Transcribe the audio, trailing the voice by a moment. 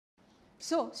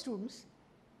So, students,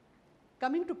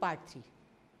 coming to part 3.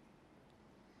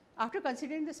 After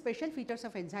considering the special features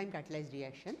of enzyme catalyzed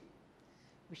reaction,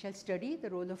 we shall study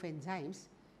the role of enzymes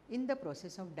in the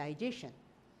process of digestion,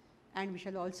 and we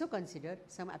shall also consider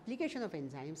some application of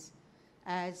enzymes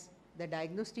as the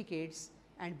diagnostic aids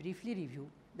and briefly review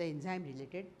the enzyme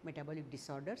related metabolic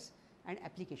disorders and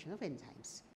application of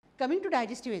enzymes. Coming to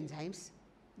digestive enzymes,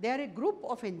 they are a group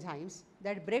of enzymes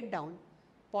that break down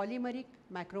polymeric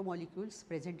macromolecules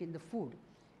present in the food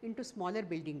into smaller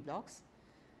building blocks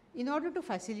in order to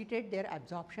facilitate their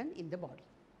absorption in the body.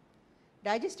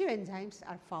 Digestive enzymes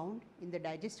are found in the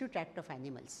digestive tract of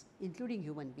animals, including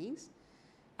human beings,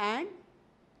 and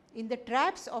in the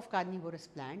traps of carnivorous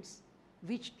plants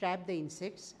which trap the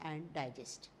insects and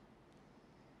digest.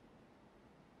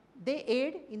 They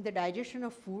aid in the digestion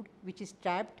of food which is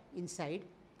trapped inside,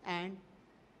 and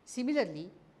similarly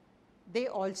they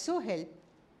also help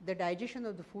the digestion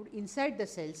of the food inside the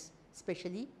cells,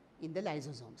 especially in the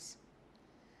lysosomes.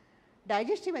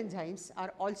 Digestive enzymes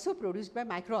are also produced by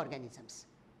microorganisms.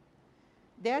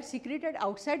 They are secreted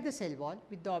outside the cell wall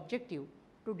with the objective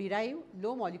to derive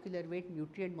low molecular weight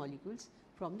nutrient molecules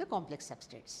from the complex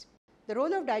substrates. The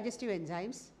role of digestive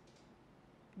enzymes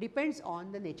depends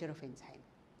on the nature of enzyme.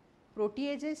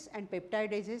 Proteases and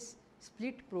peptidases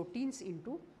split proteins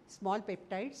into small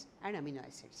peptides and amino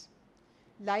acids.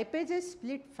 Lipases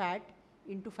split fat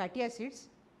into fatty acids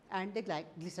and the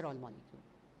glycerol molecule.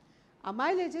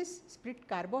 Amylases split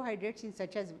carbohydrates in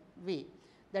such a way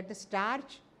that the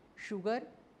starch, sugar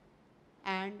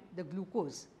and the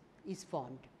glucose is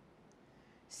formed.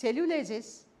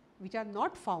 Cellulases, which are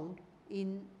not found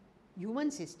in human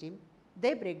system,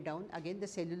 they break down again the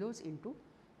cellulose into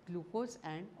glucose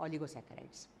and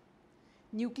oligosaccharides.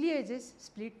 Nucleases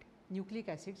split nucleic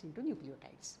acids into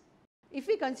nucleotides. If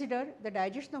we consider the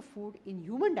digestion of food in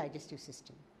human digestive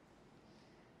system,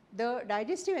 the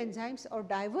digestive enzymes or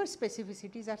diverse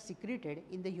specificities are secreted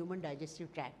in the human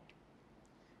digestive tract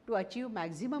to achieve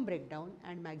maximum breakdown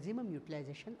and maximum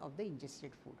utilization of the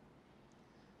ingested food.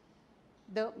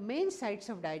 The main sites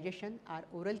of digestion are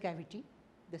oral cavity,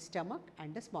 the stomach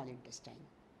and the small intestine.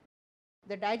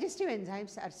 The digestive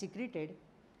enzymes are secreted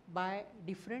by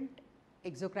different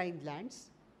exocrine glands,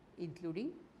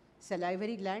 including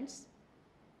salivary glands,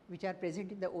 which are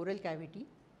present in the oral cavity.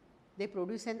 They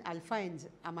produce an alpha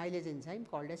amylase enzyme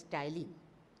called as ptyalin.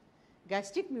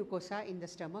 Gastric mucosa in the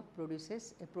stomach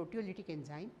produces a proteolytic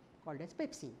enzyme called as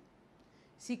pepsin.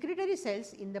 Secretory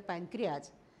cells in the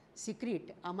pancreas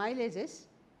secrete amylases,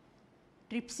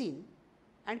 trypsin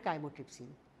and chymotrypsin.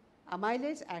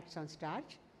 Amylase acts on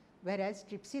starch, whereas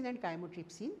trypsin and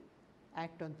chymotrypsin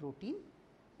act on protein.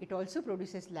 It also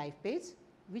produces lipase,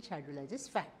 which hydrolyzes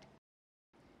fat.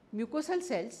 Mucosal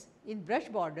cells in brush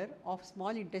border of small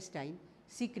intestine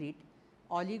secrete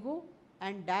oligo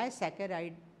and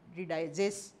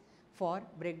disaccharidases for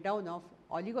breakdown of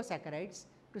oligosaccharides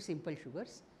to simple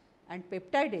sugars, and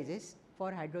peptidases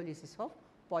for hydrolysis of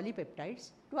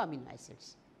polypeptides to amino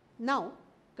acids. Now,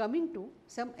 coming to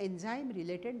some enzyme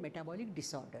related metabolic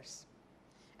disorders.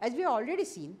 As we have already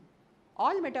seen,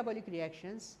 all metabolic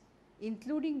reactions,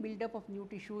 including build-up of new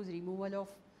tissues, removal of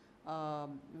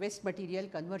waste material,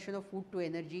 conversion of food to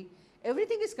energy,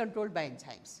 everything is controlled by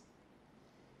enzymes.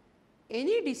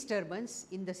 Any disturbance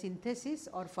in the synthesis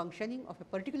or functioning of a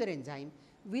particular enzyme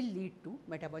will lead to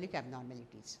metabolic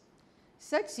abnormalities.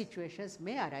 Such situations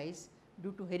may arise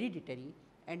due to hereditary,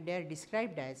 and they are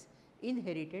described as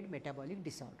inherited metabolic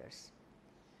disorders.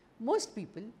 Most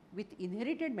people with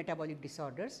inherited metabolic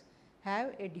disorders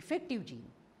have a defective gene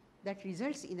that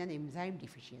results in an enzyme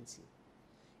deficiency.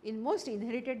 In most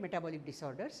inherited metabolic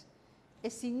disorders,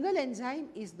 a single enzyme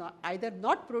is either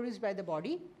not produced by the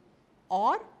body,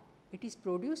 or it is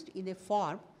produced in a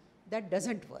form that does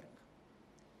not work.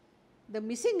 The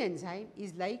missing enzyme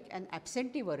is like an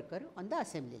absentee worker on the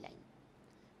assembly line.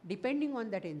 Depending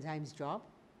on that enzyme's job,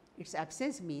 its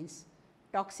absence means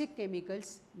toxic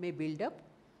chemicals may build up,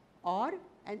 or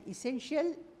an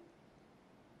essential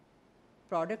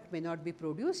product may not be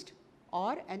produced,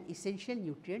 or an essential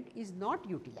nutrient is not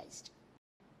utilized.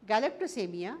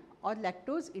 Galactosemia or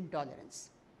lactose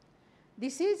intolerance.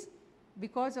 This is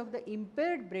because of the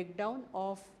impaired breakdown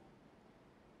of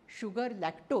sugar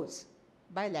lactose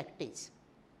by lactase,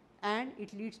 and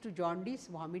it leads to jaundice,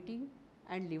 vomiting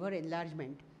and liver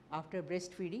enlargement after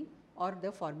breastfeeding or the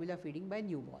formula feeding by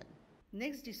newborn.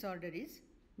 Next disorder is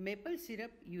maple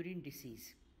syrup urine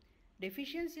disease.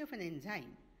 Deficiency of an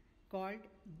enzyme called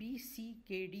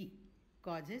BCKD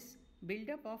causes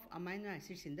buildup of amino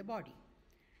acids in the body.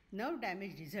 Nerve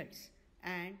damage results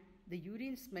and the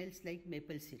urine smells like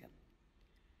maple syrup.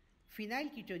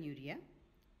 phenylketonuria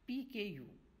PKU.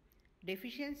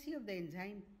 Deficiency of the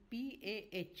enzyme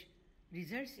PAH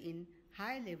results in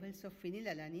high levels of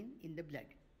phenylalanine in the blood.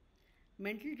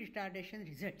 Mental retardation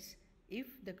results if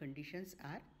the conditions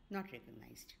are not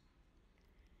recognized.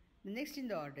 The next in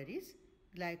the order is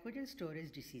glycogen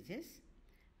storage diseases.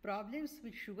 Problems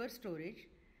with sugar storage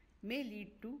may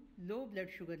lead to low blood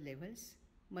sugar levels,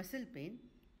 muscle pain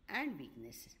and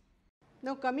weakness.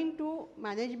 Now coming to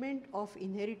management of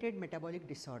inherited metabolic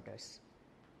disorders.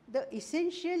 The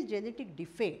essential genetic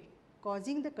defect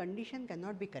causing the condition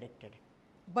cannot be corrected,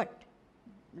 but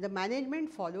the management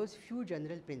follows few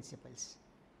general principles.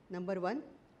 Number 1,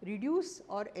 reduce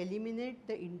or eliminate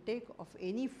the intake of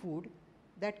any food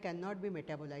that cannot be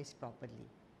metabolized properly.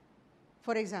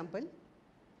 For example,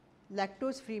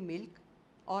 lactose free milk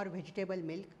or vegetable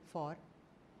milk for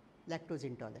lactose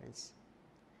intolerance.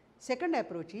 Second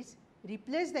approach is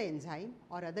replace the enzyme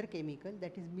or other chemical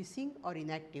that is missing or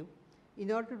inactive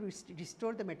in order to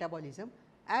restore the metabolism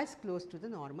as close to the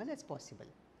normal as possible.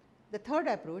 The third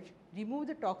approach, remove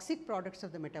the toxic products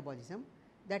of the metabolism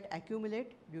that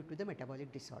accumulate due to the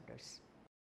metabolic disorders.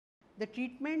 The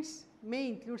treatments may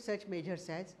include such measures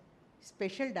as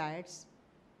special diets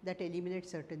that eliminate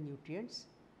certain nutrients,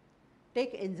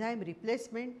 take enzyme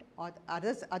replacement or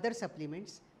other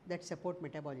supplements that support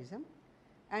metabolism,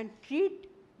 and treat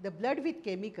the blood with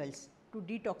chemicals to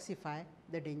detoxify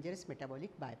the dangerous metabolic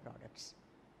byproducts.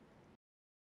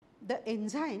 The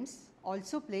enzymes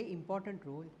also play important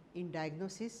role in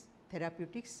diagnosis,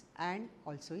 therapeutics and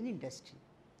also in industry.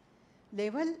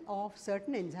 Level of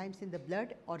certain enzymes in the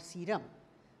blood or serum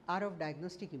are of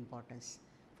diagnostic importance.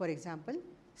 For example,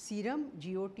 serum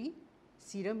GOT,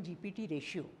 serum GPT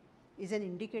ratio is an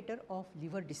indicator of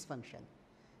liver dysfunction,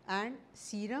 and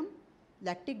serum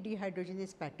lactic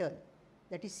dehydrogenase pattern,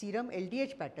 that is serum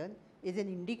LDH pattern, is an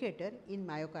indicator in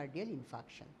myocardial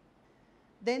infarction.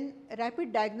 Then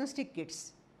rapid diagnostic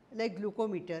kits like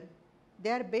glucometer, they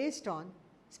are based on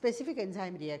specific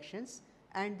enzyme reactions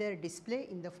and their display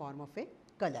in the form of a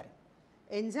color.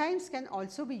 Enzymes can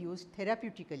also be used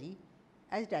therapeutically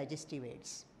as digestive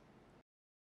aids.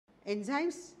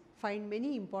 Enzymes find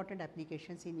many important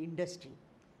applications in industry,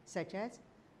 such as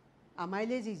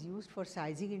amylase is used for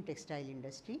sizing in textile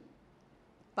industry,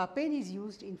 papain is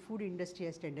used in food industry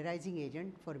as tenderizing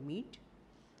agent for meat,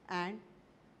 and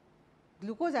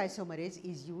glucose isomerase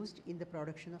is used in the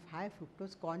production of high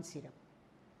fructose corn syrup.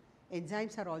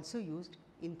 Enzymes are also used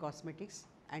in cosmetics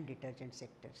and detergent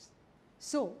sectors.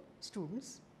 So,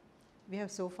 students, we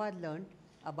have so far learned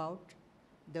about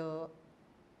the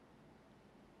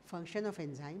function of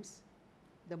enzymes,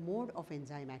 the mode of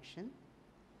enzyme action,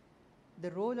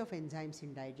 the role of enzymes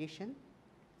in digestion,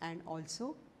 and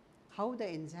also how the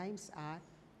enzymes are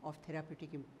of therapeutic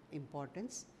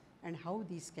importance and how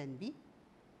these can be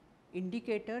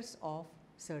indicators of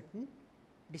certain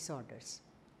disorders.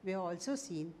 We have also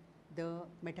seen the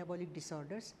metabolic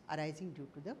disorders arising due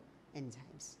to the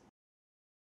enzymes.